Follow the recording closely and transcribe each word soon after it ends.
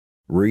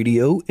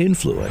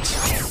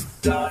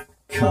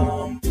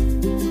radioinfluence.com.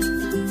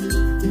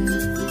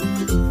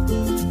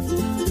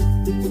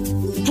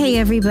 Hey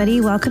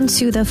everybody, welcome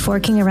to the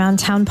Forking Around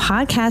Town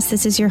podcast.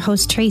 This is your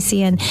host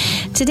Tracy, and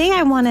today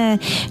I want to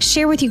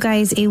share with you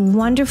guys a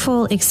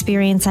wonderful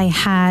experience I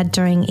had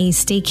during a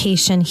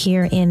staycation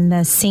here in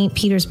the St.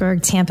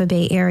 Petersburg, Tampa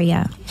Bay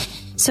area.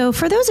 So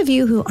for those of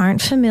you who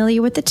aren't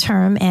familiar with the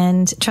term,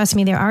 and trust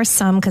me, there are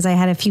some because I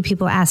had a few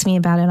people ask me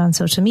about it on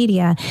social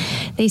media,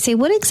 they say,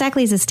 what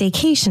exactly is a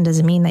staycation? Does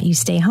it mean that you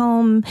stay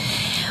home?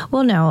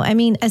 Well, no. I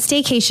mean, a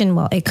staycation,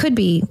 well, it could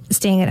be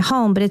staying at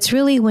home, but it's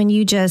really when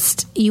you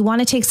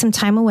want to take some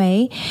time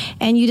away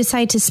and you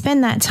decide to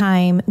spend that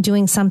time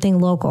doing something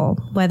local,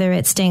 whether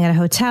it's staying at a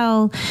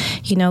hotel,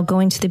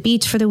 going to the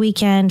beach for the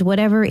weekend,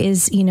 whatever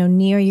is,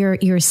 near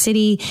your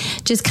city,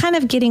 just kind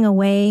of getting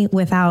away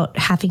without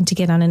having to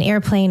get on an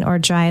airplane or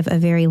drive a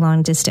very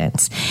long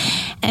distance.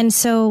 And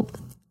so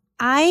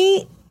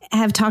I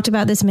have talked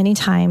about this many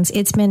times.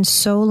 It's been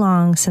so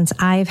long since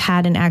I've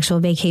had an actual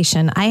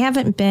vacation. I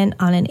haven't been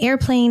on an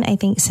airplane, I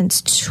think,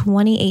 since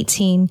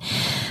 2018.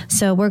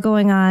 So we're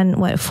going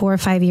on, 4 or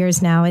 5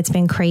 years now. It's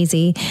been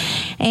crazy.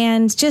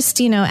 And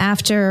just,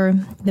 after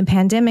the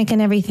pandemic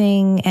and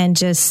everything, and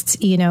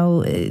just,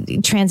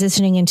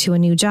 transitioning into a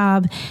new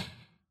job,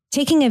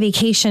 taking a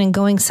vacation and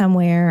going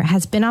somewhere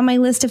has been on my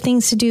list of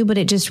things to do, but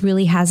it just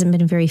really hasn't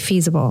been very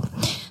feasible.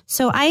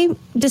 So I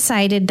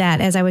decided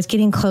that as I was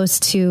getting close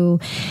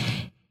to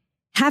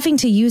having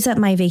to use up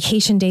my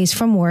vacation days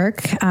from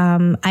work,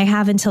 I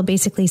have until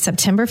basically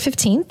September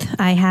 15th.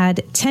 I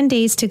had 10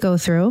 days to go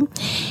through.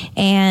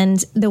 And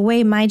the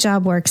way my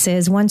job works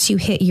is once you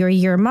hit your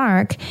year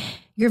mark,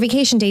 your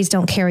vacation days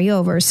don't carry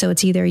over. So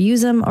it's either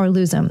use them or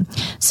lose them.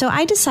 So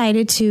I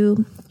decided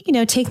to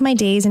take my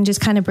days and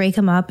just kind of break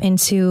them up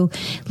into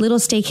little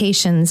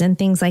staycations and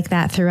things like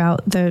that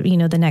throughout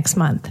the next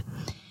month.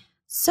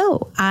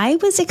 So I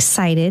was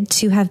excited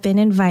to have been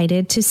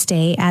invited to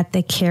stay at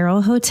the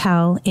Carroll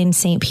Hotel in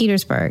St.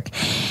 Petersburg.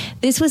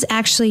 This was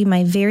actually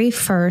my very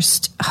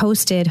first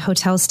hosted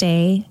hotel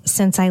stay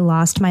since I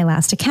lost my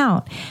last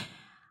account.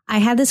 I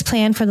had this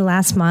plan for the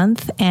last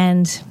month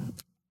and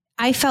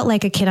I felt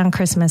like a kid on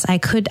Christmas.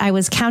 I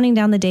was counting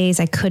down the days.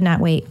 I could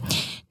not wait.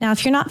 Now,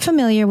 if you're not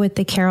familiar with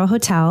the Carroll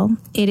Hotel,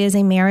 it is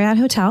a Marriott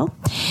hotel.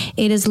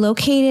 It is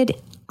located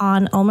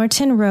on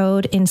Ulmerton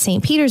Road in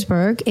St.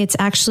 Petersburg. It's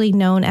actually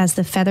known as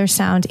the Feather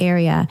Sound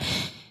area.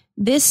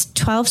 This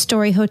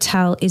 12-story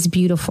hotel is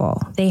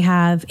beautiful. They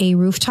have a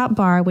rooftop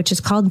bar, which is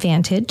called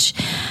Vantage.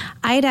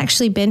 I had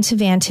actually been to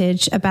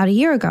Vantage about a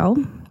year ago,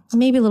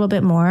 maybe a little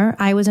bit more.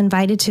 I was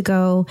invited to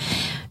go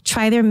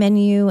try their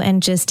menu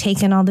and just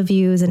take in all the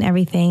views and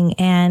everything.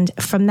 And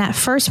from that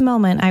first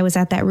moment I was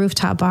at that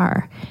rooftop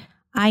bar,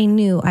 I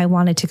knew I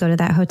wanted to go to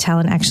that hotel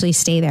and actually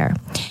stay there.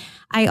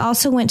 I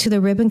also went to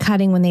the ribbon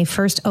cutting when they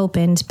first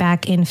opened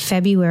back in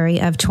February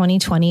of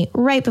 2020,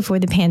 right before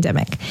the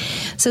pandemic.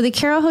 So the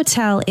Carroll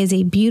Hotel is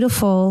a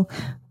beautiful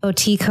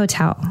boutique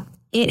hotel.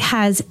 It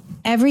has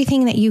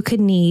everything that you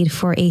could need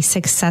for a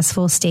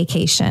successful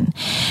staycation.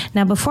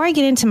 Now, before I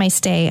get into my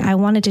stay, I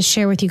wanted to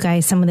share with you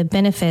guys some of the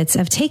benefits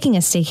of taking a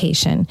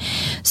staycation.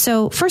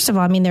 So first of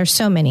all, there's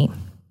so many.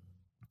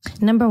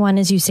 Number one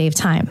is you save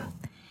time.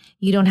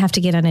 You don't have to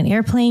get on an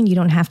airplane. You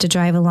don't have to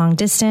drive a long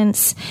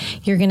distance.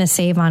 You're going to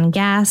save on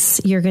gas.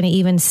 You're going to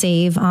even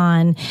save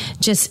on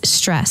just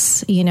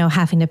stress,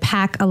 having to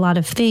pack a lot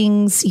of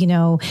things,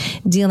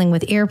 dealing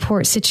with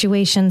airport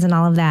situations and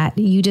all of that.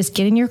 You just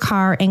get in your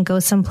car and go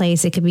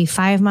someplace. It could be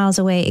 5 miles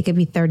away. It could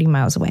be 30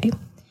 miles away.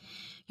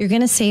 You're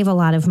going to save a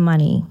lot of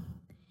money.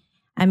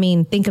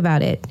 Think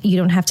about it. You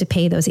don't have to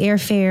pay those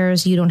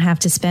airfares. You don't have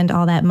to spend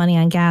all that money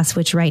on gas,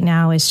 which right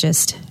now is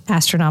just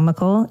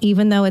astronomical.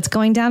 Even though it's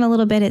going down a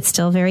little bit, it's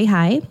still very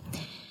high.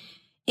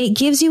 It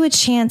gives you a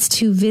chance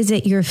to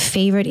visit your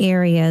favorite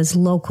areas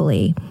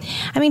locally.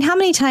 How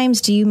many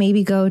times do you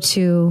maybe go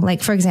to,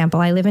 for example,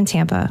 I live in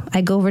Tampa.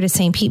 I go over to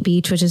St. Pete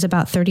Beach, which is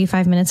about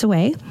 35 minutes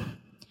away.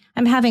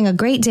 I'm having a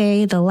great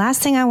day. The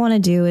last thing I want to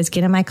do is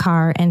get in my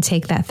car and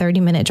take that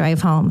 30-minute drive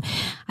home.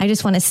 I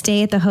just want to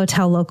stay at the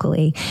hotel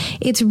locally.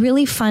 It's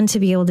really fun to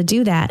be able to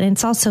do that. And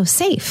it's also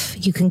safe.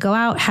 You can go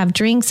out, have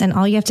drinks, and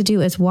all you have to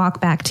do is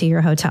walk back to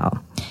your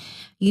hotel.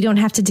 You don't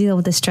have to deal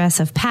with the stress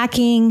of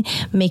packing,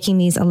 making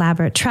these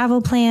elaborate travel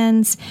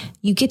plans.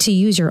 You get to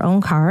use your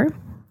own car.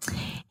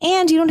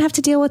 And you don't have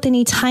to deal with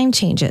any time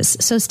changes.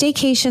 So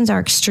staycations are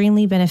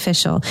extremely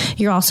beneficial.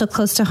 You're also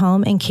close to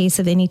home in case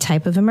of any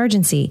type of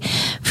emergency.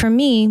 For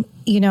me,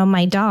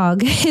 my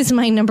dog is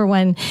my number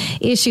one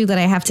issue that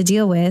I have to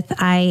deal with.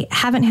 I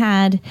haven't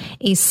had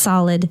a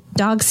solid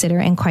dog sitter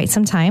in quite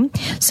some time.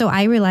 So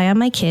I rely on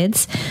my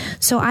kids.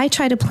 So I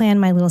try to plan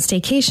my little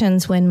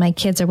staycations when my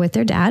kids are with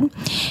their dad.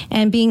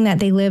 And being that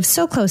they live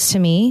so close to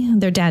me,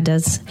 their dad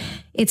does,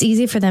 it's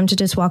easy for them to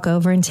just walk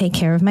over and take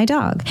care of my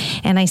dog.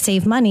 And I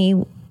save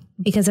money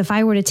because if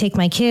I were to take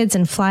my kids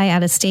and fly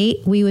out of state,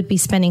 we would be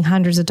spending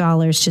hundreds of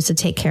dollars just to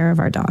take care of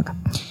our dog.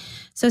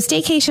 So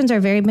staycations are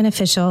very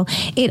beneficial.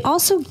 It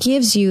also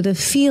gives you the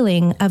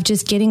feeling of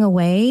just getting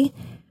away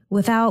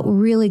without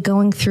really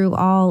going through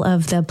all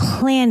of the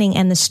planning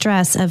and the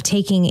stress of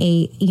taking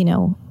a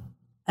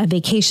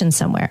vacation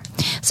somewhere.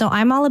 So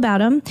I'm all about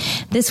them.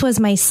 This was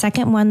my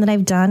second one that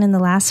I've done in the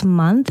last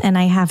month, and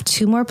I have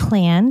 2 more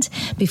planned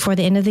before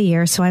the end of the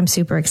year. So I'm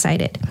super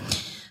excited.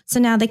 So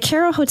now the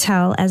Caro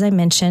Hotel, as I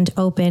mentioned,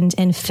 opened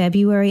in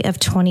February of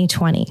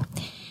 2020.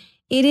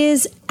 It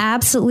is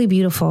absolutely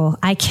beautiful.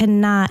 I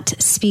cannot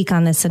speak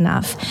on this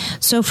enough.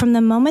 So from the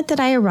moment that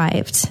I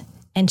arrived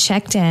and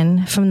checked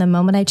in, from the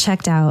moment I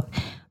checked out,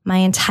 my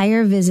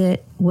entire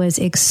visit was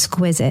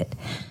exquisite.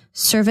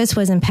 Service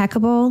was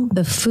impeccable.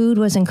 The food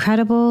was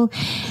incredible.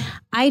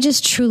 I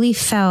just truly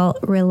felt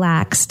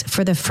relaxed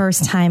for the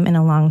first time in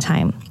a long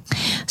time.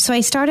 So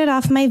I started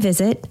off my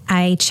visit.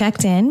 I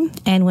checked in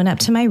and went up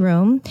to my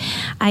room.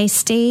 I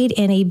stayed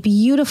in a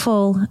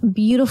beautiful,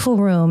 beautiful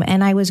room,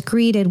 and I was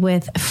greeted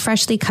with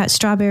freshly cut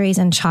strawberries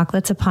and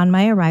chocolates upon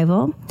my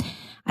arrival.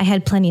 I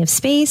had plenty of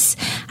space.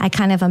 I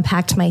kind of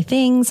unpacked my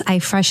things. I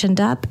freshened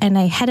up, and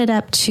I headed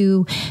up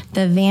to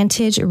the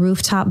Vantage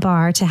rooftop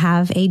bar to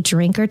have a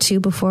drink or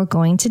 2 before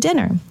going to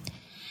dinner.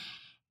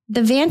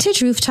 The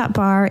Vantage rooftop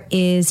bar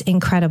is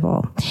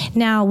incredible.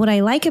 Now, what I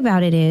like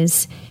about it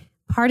is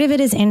part of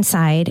it is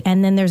inside,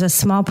 and then there's a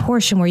small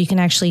portion where you can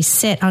actually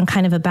sit on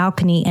kind of a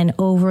balcony and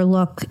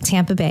overlook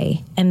Tampa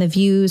Bay, and the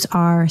views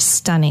are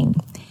stunning.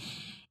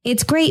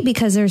 It's great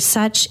because there's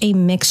such a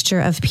mixture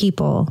of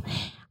people.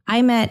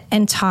 I met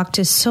and talked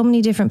to so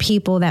many different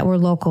people that were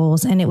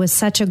locals, and it was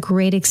such a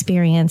great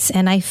experience,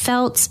 and I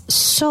felt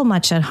so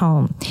much at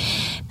home.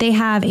 They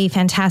have a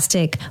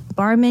fantastic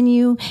bar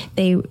menu.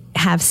 They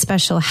have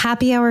special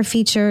happy hour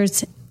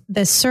features.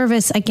 The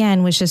service,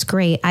 again, was just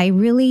great. I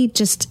really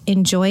just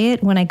enjoy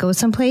it when I go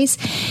someplace,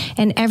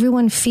 and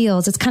everyone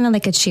feels it's kind of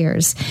like a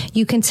Cheers.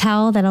 You can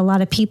tell that a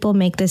lot of people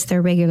make this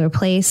their regular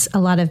place. A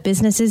lot of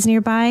businesses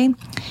nearby,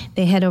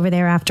 they head over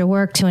there after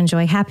work to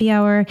enjoy happy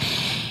hour.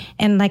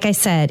 And like I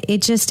said,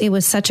 it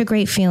was such a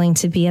great feeling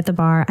to be at the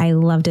bar. I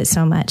loved it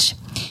so much.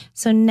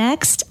 So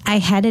next, I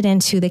headed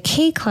into the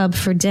K Club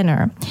for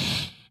dinner.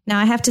 Now,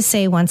 I have to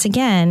say, once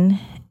again,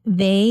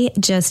 they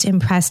just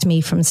impressed me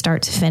from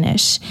start to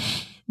finish.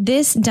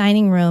 This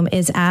dining room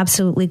is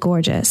absolutely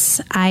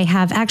gorgeous. I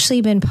have actually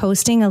been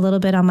posting a little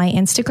bit on my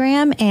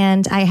Instagram,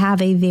 and I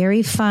have a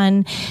very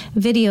fun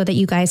video that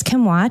you guys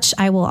can watch.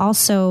 I will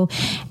also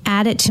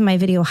add it to my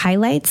video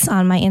highlights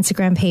on my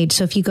Instagram page.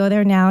 So if you go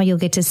there now, you'll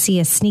get to see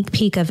a sneak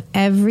peek of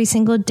every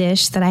single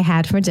dish that I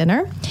had for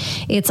dinner.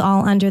 It's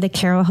all under the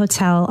Caro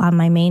Hotel on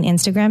my main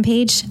Instagram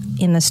page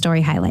in the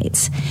story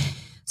highlights.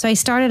 So I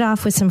started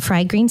off with some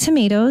fried green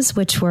tomatoes,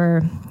 which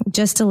were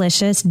just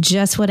delicious,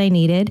 just what I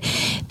needed.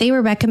 They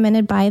were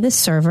recommended by the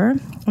server.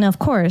 Now, of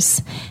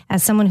course,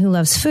 as someone who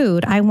loves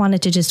food, I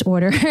wanted to just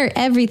order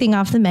everything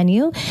off the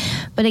menu,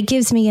 but it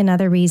gives me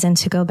another reason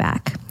to go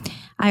back.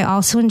 I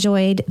also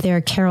enjoyed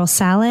their Caro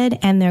salad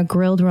and their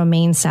grilled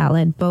romaine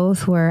salad.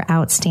 Both were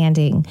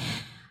outstanding.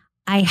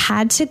 I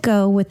had to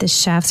go with the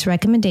chef's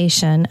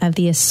recommendation of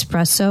the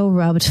espresso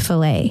rubbed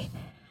filet.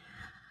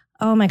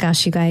 Oh my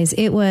gosh, you guys,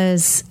 it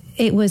was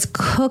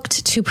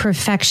cooked to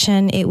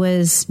perfection. It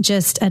was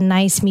just a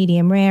nice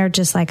medium rare,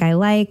 just like I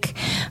like.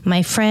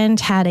 My friend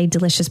had a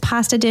delicious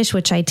pasta dish,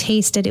 which I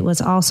tasted. It was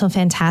also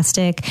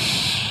fantastic.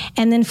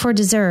 And then for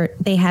dessert,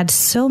 they had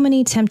so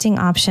many tempting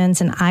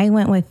options, and I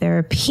went with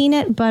their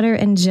peanut butter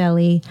and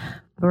jelly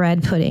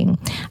bread pudding.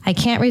 I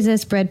can't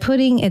resist bread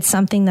pudding. It's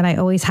something that I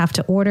always have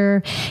to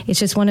order. It's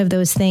just one of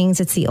those things.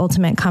 It's the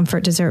ultimate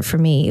comfort dessert for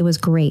me. It was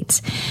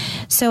great.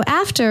 So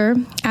after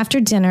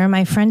dinner,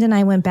 my friend and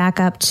I went back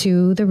up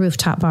to the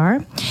rooftop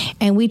bar,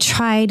 and we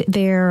tried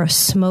their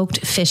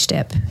smoked fish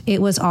dip.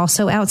 It was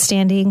also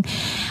outstanding.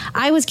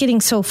 I was getting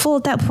so full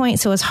at that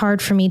point, so it was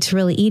hard for me to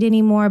really eat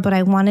anymore, but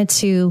I wanted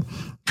to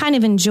kind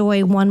of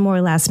enjoy one more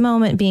last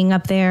moment being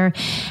up there,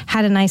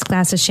 had a nice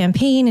glass of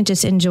champagne and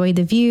just enjoyed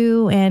the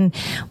view. And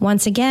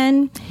once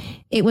again,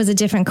 it was a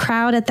different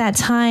crowd at that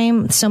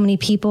time. So many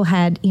people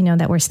had,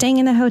 that were staying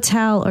in the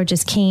hotel or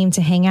just came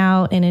to hang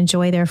out and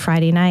enjoy their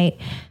Friday night.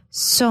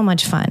 So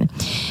much fun.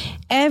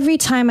 Every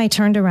time I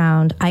turned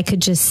around, I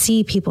could just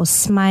see people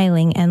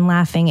smiling and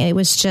laughing. It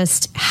was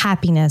just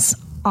happiness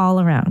all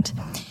around.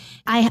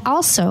 I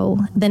also,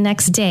 the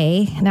next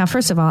day, now,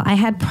 first of all, I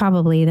had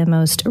probably the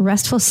most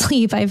restful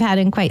sleep I've had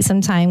in quite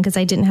some time because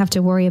I didn't have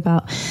to worry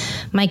about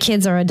my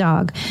kids or a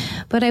dog.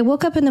 But I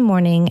woke up in the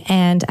morning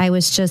and I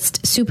was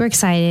just super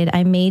excited.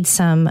 I made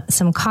some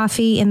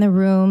coffee in the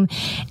room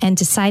and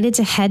decided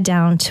to head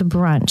down to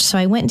brunch. So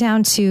I went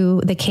down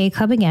to the K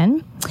Club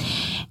again,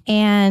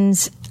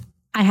 and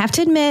I have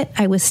to admit,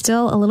 I was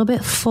still a little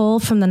bit full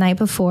from the night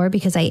before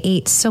because I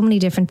ate so many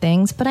different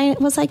things, but I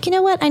was like, you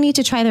know what? I need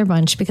to try their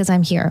brunch because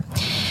I'm here.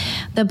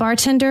 The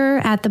bartender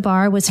at the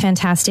bar was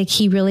fantastic.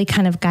 He really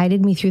kind of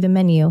guided me through the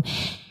menu.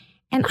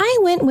 And I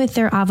went with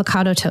their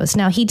avocado toast.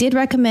 Now, he did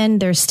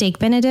recommend their steak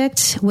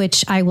Benedict,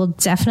 which I will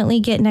definitely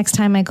get next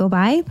time I go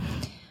by.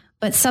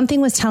 But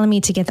something was telling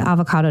me to get the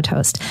avocado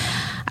toast.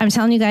 I'm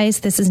telling you guys,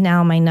 this is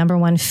now my number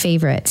one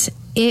favorite.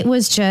 It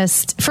was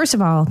just, first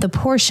of all, the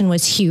portion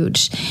was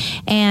huge.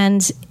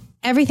 And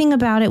Everything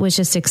about it was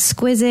just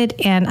exquisite.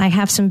 And I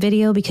have some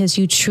video because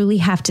you truly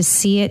have to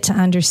see it to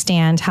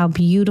understand how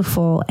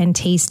beautiful and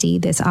tasty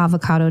this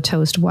avocado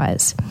toast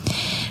was.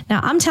 Now,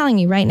 I'm telling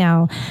you right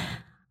now,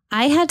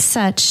 I had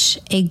such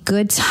a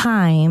good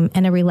time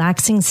and a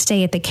relaxing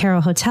stay at the Carroll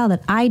Hotel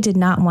that I did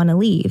not want to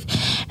leave.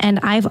 And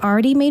I've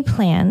already made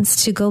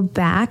plans to go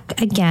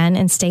back again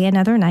and stay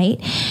another night.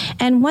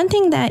 And one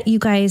thing that you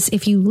guys,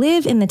 if you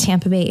live in the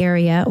Tampa Bay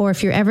area, or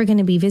if you're ever going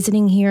to be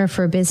visiting here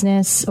for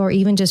business or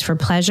even just for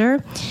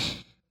pleasure,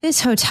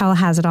 this hotel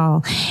has it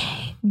all.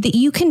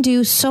 You can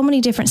do so many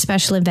different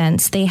special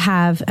events. They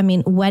have,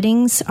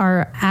 weddings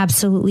are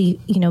absolutely,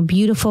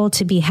 beautiful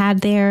to be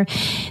had there.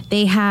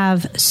 They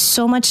have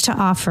so much to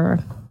offer.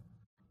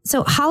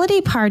 So holiday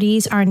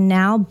parties are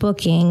now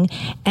booking,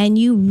 and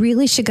you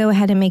really should go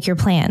ahead and make your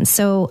plans.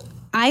 So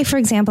I, for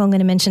example, I'm going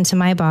to mention to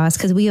my boss,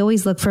 because we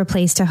always look for a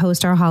place to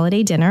host our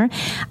holiday dinner.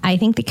 I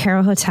think the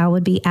Carroll Hotel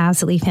would be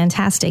absolutely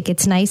fantastic.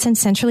 It's nice and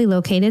centrally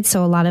located,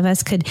 so a lot of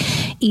us could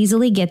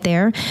easily get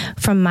there.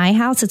 From my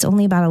house, it's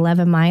only about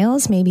 11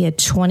 miles, maybe a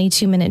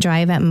 22-minute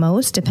drive at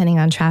most, depending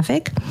on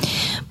traffic.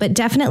 But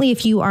definitely,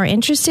 if you are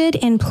interested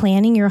in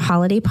planning your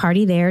holiday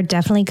party there,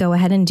 definitely go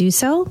ahead and do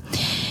so.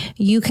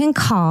 You can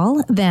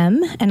call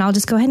them, and I'll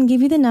just go ahead and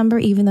give you the number,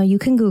 even though you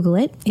can Google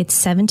it. It's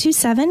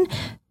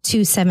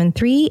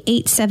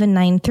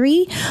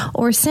 727-273-8793,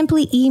 or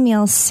simply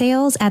email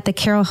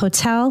sales@the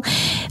Hotel.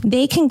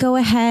 They can go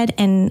ahead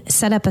and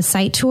set up a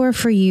site tour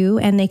for you,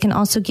 and they can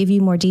also give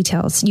you more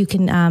details. You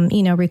can,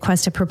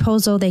 request a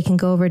proposal. They can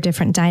go over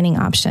different dining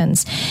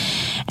options.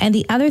 And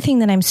the other thing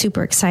that I'm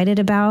super excited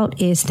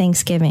about is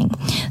Thanksgiving.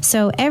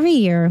 So every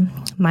year,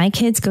 my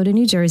kids go to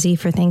New Jersey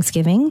for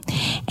Thanksgiving,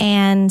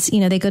 and,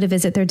 they go to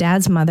visit their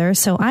dad's mother.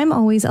 So I'm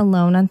always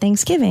alone on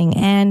Thanksgiving,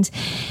 and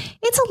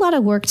it's a lot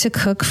of work to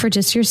cook for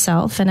just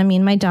yourself.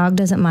 And my dog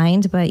doesn't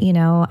mind, but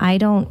I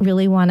don't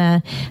really want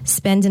to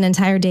spend an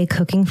entire day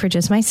cooking for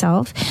just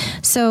myself.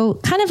 So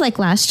kind of like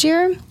last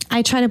year,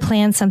 I try to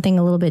plan something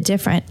a little bit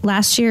different.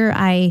 Last year,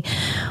 I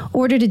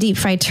ordered a deep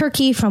fried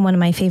turkey from one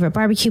of my favorite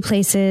barbecue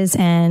places,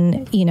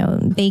 and,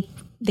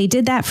 they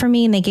did that for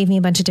me, and they gave me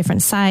a bunch of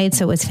different sides.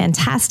 So it was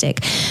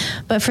fantastic.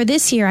 But for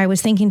this year, I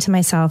was thinking to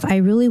myself, I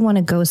really want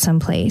to go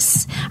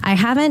someplace. I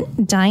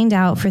haven't dined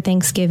out for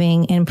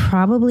Thanksgiving in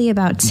probably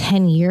about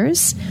 10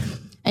 years.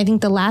 I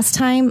think the last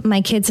time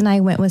my kids and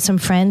I went with some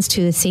friends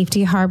to the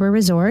Safety Harbor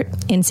Resort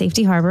in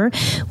Safety Harbor,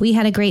 we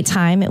had a great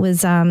time. It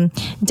was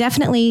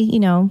definitely,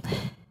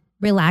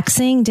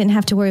 relaxing. Didn't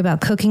have to worry about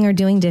cooking or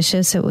doing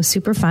dishes. So it was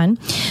super fun.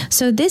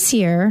 So this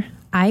year,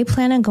 I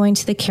plan on going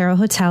to the Carroll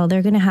Hotel.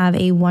 They're going to have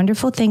a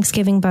wonderful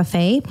Thanksgiving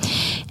buffet.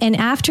 And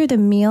after the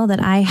meal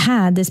that I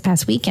had this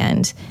past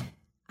weekend,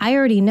 I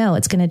already know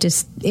it's going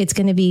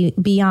to be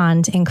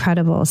beyond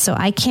incredible. So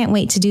I can't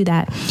wait to do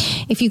that.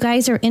 If you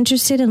guys are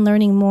interested in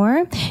learning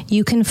more,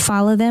 you can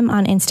follow them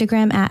on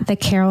Instagram at the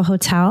Carroll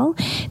Hotel.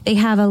 They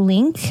have a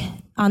link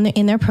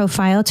in their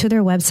profile to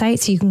their website.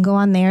 So you can go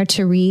on there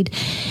to read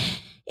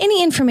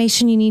any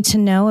information you need to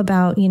know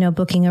about,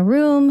 booking a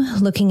room,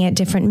 looking at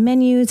different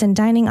menus and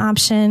dining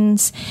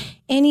options,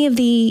 any of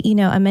the,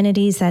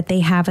 amenities that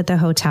they have at the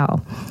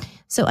hotel.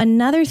 So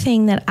another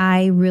thing that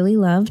I really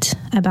loved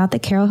about the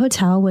Carroll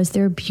Hotel was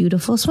their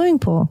beautiful swimming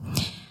pool.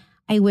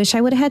 I wish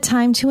I would have had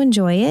time to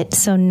enjoy it.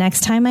 So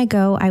next time I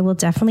go, I will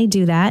definitely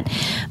do that.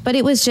 But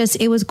it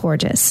was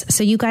gorgeous.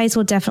 So you guys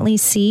will definitely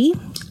see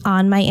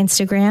on my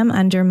Instagram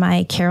under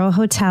my Carroll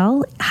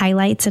Hotel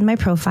highlights in my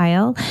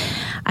profile.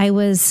 I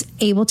was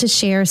able to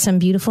share some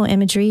beautiful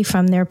imagery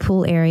from their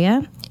pool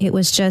area. It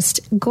was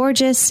just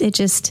gorgeous. It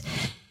just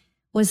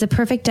was the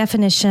perfect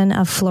definition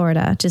of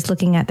Florida, just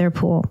looking at their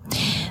pool.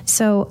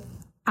 So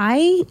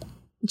I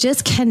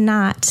just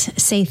cannot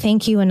say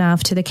thank you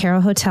enough to the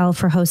Carroll Hotel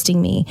for hosting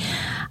me.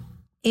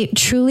 It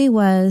truly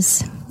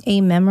was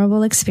a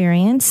memorable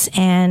experience.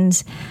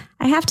 And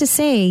I have to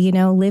say,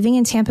 living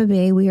in Tampa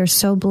Bay, we are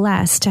so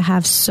blessed to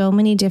have so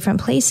many different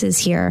places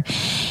here.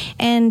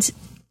 And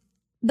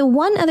the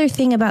one other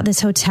thing about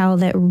this hotel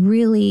that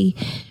really,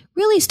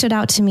 really stood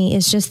out to me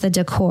is just the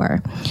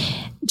decor.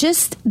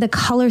 Just the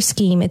color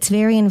scheme. It's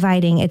very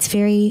inviting. It's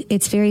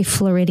very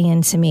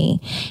Floridian to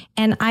me.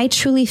 And I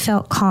truly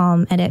felt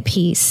calm and at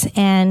peace.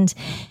 And,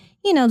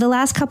 the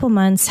last couple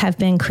months have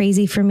been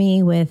crazy for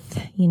me with,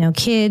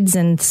 kids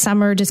and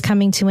summer just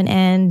coming to an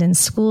end and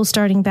school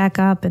starting back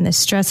up and the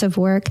stress of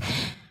work.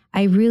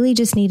 I really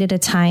just needed a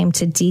time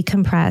to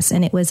decompress,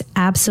 and it was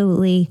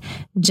absolutely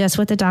just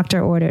what the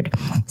doctor ordered.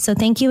 So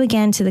thank you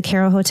again to the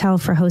Carroll Hotel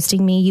for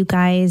hosting me. You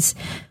guys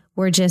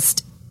were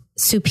just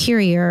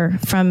superior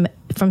from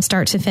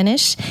start to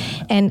finish.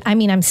 And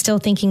I'm still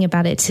thinking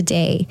about it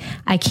today.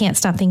 I can't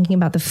stop thinking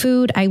about the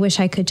food. I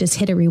wish I could just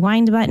hit a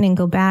rewind button and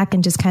go back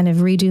and just kind of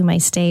redo my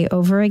stay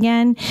over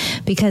again,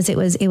 because it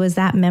was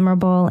that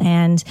memorable.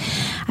 And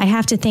I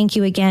have to thank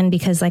you again,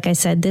 because like I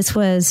said, this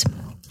was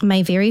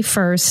my very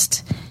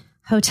first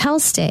hotel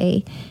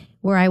stay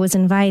where I was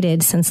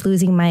invited since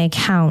losing my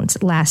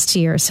account last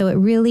year. So it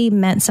really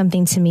meant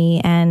something to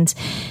me. And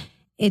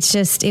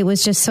it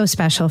was just so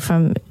special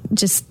from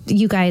just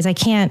you guys. I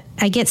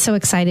get so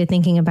excited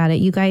thinking about it.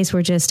 You guys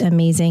were just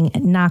amazing,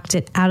 knocked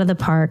it out of the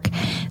park.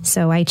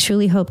 So I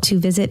truly hope to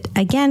visit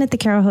again at the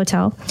Carroll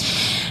Hotel.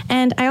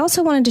 And I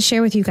also wanted to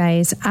share with you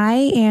guys,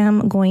 I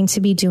am going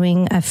to be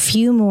doing a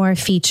few more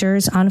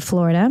features on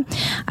Florida.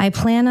 I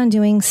plan on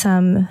doing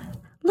some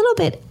little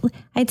bit,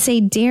 I'd say,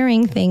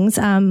 daring things.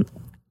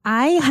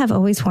 I have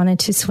always wanted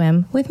to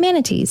swim with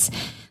manatees.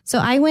 So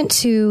I went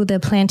to the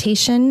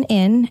Plantation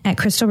Inn at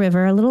Crystal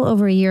River a little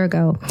over a year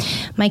ago.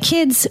 My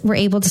kids were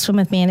able to swim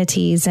with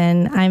manatees,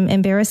 and I'm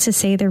embarrassed to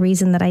say the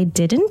reason that I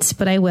didn't,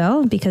 but I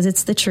will because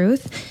it's the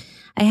truth.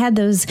 I had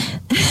those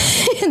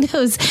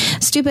those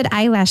stupid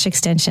eyelash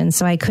extensions,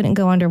 so I couldn't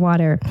go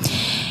underwater.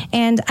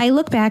 And I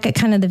look back at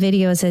kind of the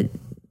videos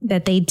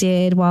that they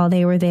did while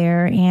they were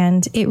there,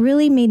 and it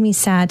really made me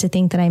sad to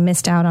think that I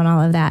missed out on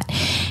all of that.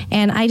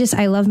 And I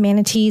love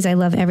manatees. I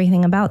love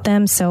everything about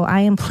them. So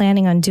I am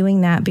planning on doing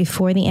that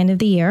before the end of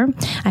the year.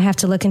 I have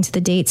to look into the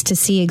dates to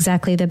see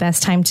exactly the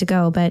best time to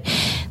go, but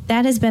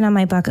that has been on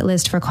my bucket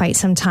list for quite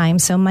some time.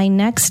 So my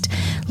next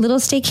little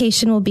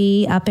staycation will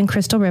be up in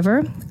Crystal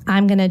River.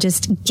 I'm going to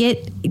just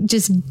get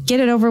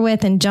it over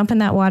with and jump in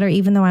that water,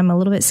 even though I'm a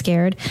little bit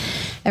scared.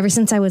 Ever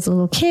since I was a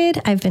little kid,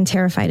 I've been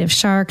terrified of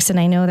sharks, and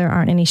I know there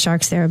aren't any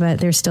sharks there,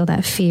 but there's still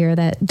that fear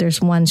that there's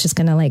one's just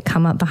going to like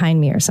come up behind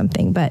me or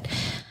something. But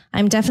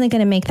I'm definitely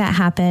going to make that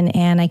happen,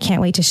 and I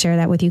can't wait to share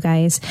that with you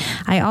guys.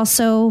 I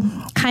also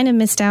kind of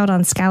missed out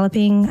on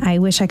scalloping. I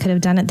wish I could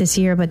have done it this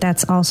year, but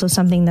that's also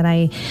something that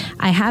I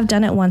have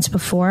done it once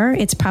before.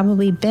 It's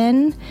probably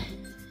been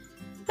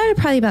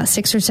probably about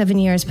 6 or 7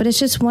 years, but it's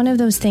just one of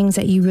those things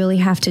that you really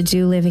have to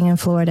do living in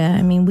Florida.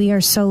 I mean, we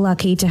are so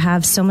lucky to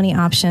have so many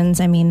options.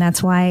 I mean,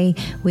 that's why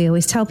we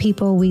always tell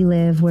people we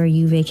live where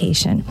you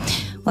vacation.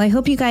 Well, I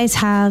hope you guys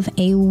have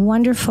a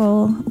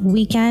wonderful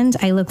weekend.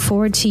 I look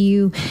forward to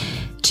you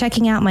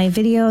checking out my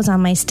videos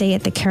on my stay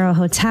at the Carroll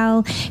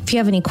Hotel. If you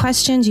have any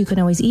questions, you can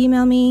always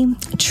email me,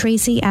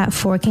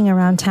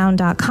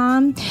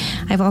 Tracy@forkingaroundtown.com.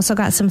 I've also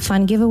got some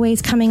fun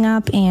giveaways coming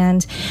up,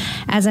 and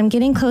as I'm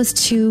getting close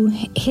to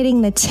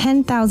hitting the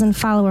 10,000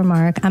 follower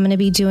mark, I'm going to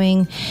be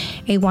doing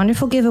a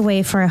wonderful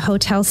giveaway for a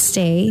hotel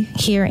stay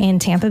here in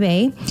Tampa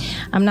Bay.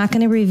 I'm not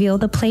going to reveal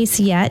the place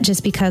yet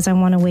just because I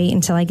want to wait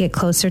until I get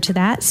closer to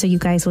that, so you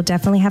guys will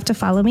definitely have to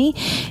follow me.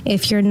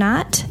 If you're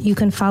not, you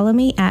can follow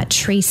me at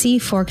Tracy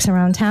Forks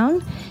Around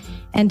Town.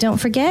 And don't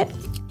forget,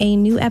 a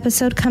new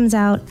episode comes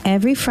out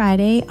every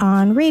Friday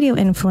on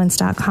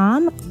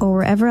radioinfluence.com or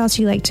wherever else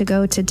you like to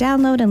go to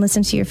download and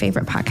listen to your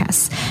favorite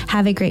podcasts.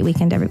 Have a great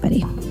weekend,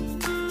 everybody.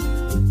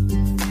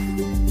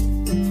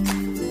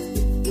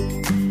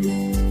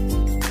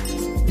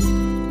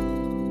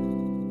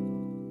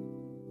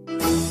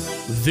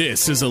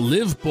 This is a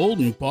Live Bold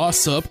and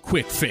Boss Up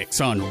quick fix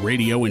on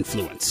Radio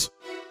Influence.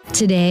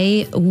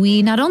 Today,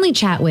 we not only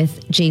chat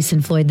with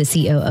Jason Floyd, the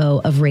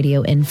COO of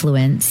Radio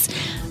Influence.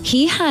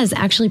 He has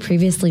actually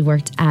previously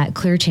worked at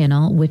Clear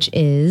Channel, which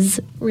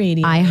is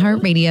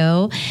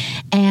iHeartRadio.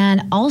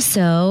 And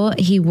also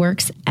he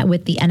works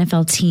with the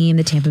NFL team,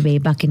 the Tampa Bay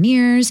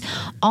Buccaneers,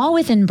 all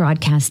within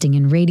broadcasting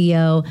and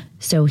radio.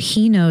 So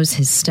he knows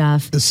his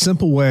stuff. The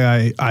simple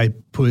way I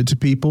put it to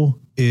people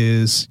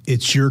is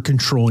you're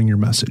controlling your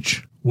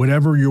message.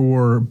 Whatever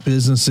your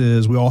business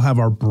is, we all have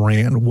our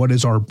brand. What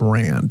is our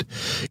brand?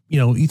 You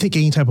know, you think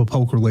any type of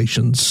public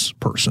relations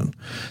person,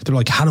 they're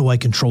like, how do I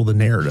control the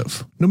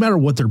narrative? No matter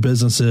what their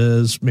business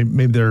is,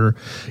 maybe they're,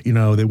 you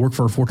know, they work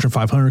for a Fortune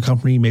 500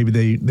 company.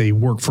 Maybe they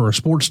work for a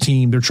sports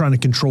team. They're trying to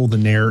control the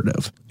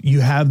narrative.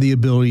 You have the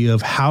ability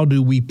of how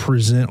do we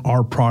present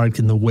our product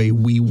in the way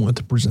we want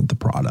to present the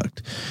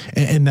product.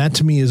 And that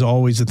to me is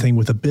always the thing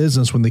with a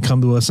business when they come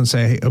to us and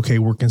say, hey, okay,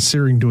 we're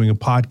considering doing a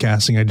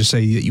podcasting. I just say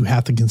that you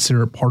have to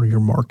consider it part of your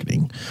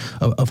marketing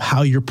of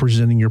how you're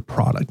presenting your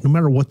product, no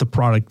matter what the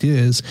product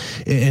is,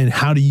 and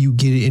how do you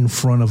get it in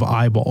front of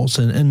eyeballs.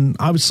 And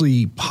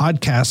obviously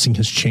podcasting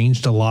has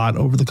changed a lot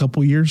over the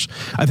couple of years.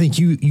 I think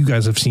you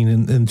guys have seen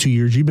in 2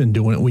 years you've been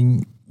doing it.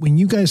 When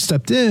you guys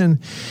stepped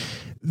in,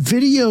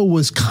 video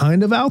was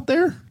kind of out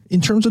there in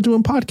terms of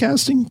doing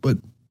podcasting, but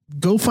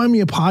go find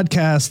me a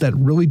podcast that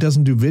really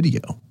doesn't do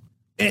video.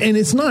 And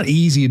it's not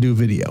easy to do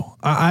video.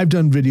 I've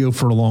done video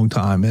for a long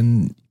time,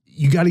 and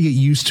you got to get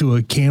used to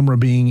a camera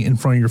being in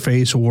front of your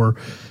face or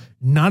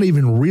not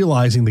even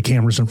realizing the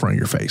camera's in front of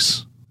your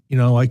face. You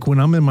know, like when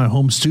I'm in my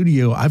home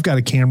studio, I've got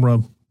a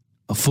camera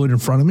a foot in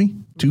front of me,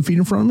 2 feet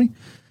in front of me.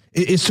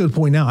 It's to the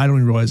point now I don't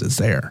even realize it's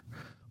there.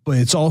 But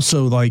it's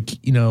also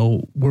like, you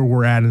know, where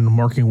we're at in the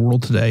marketing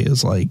world today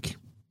is like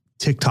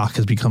TikTok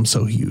has become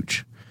so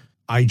huge.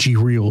 IG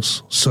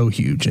Reels, so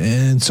huge.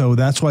 And so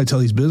that's why I tell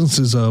these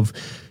businesses of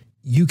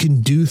you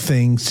can do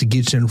things to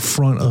get you in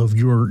front of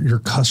your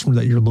customer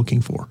that you're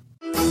looking for.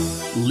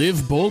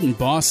 Live Bold and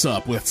Boss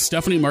Up with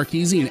Stephanie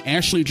Marchese and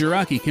Ashley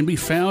Jiraki can be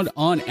found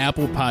on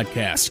Apple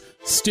Podcasts,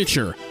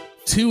 Stitcher,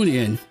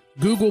 TuneIn,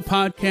 Google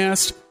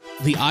Podcast,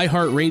 the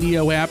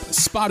iHeartRadio app,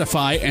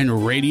 Spotify, and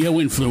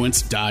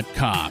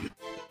RadioInfluence.com.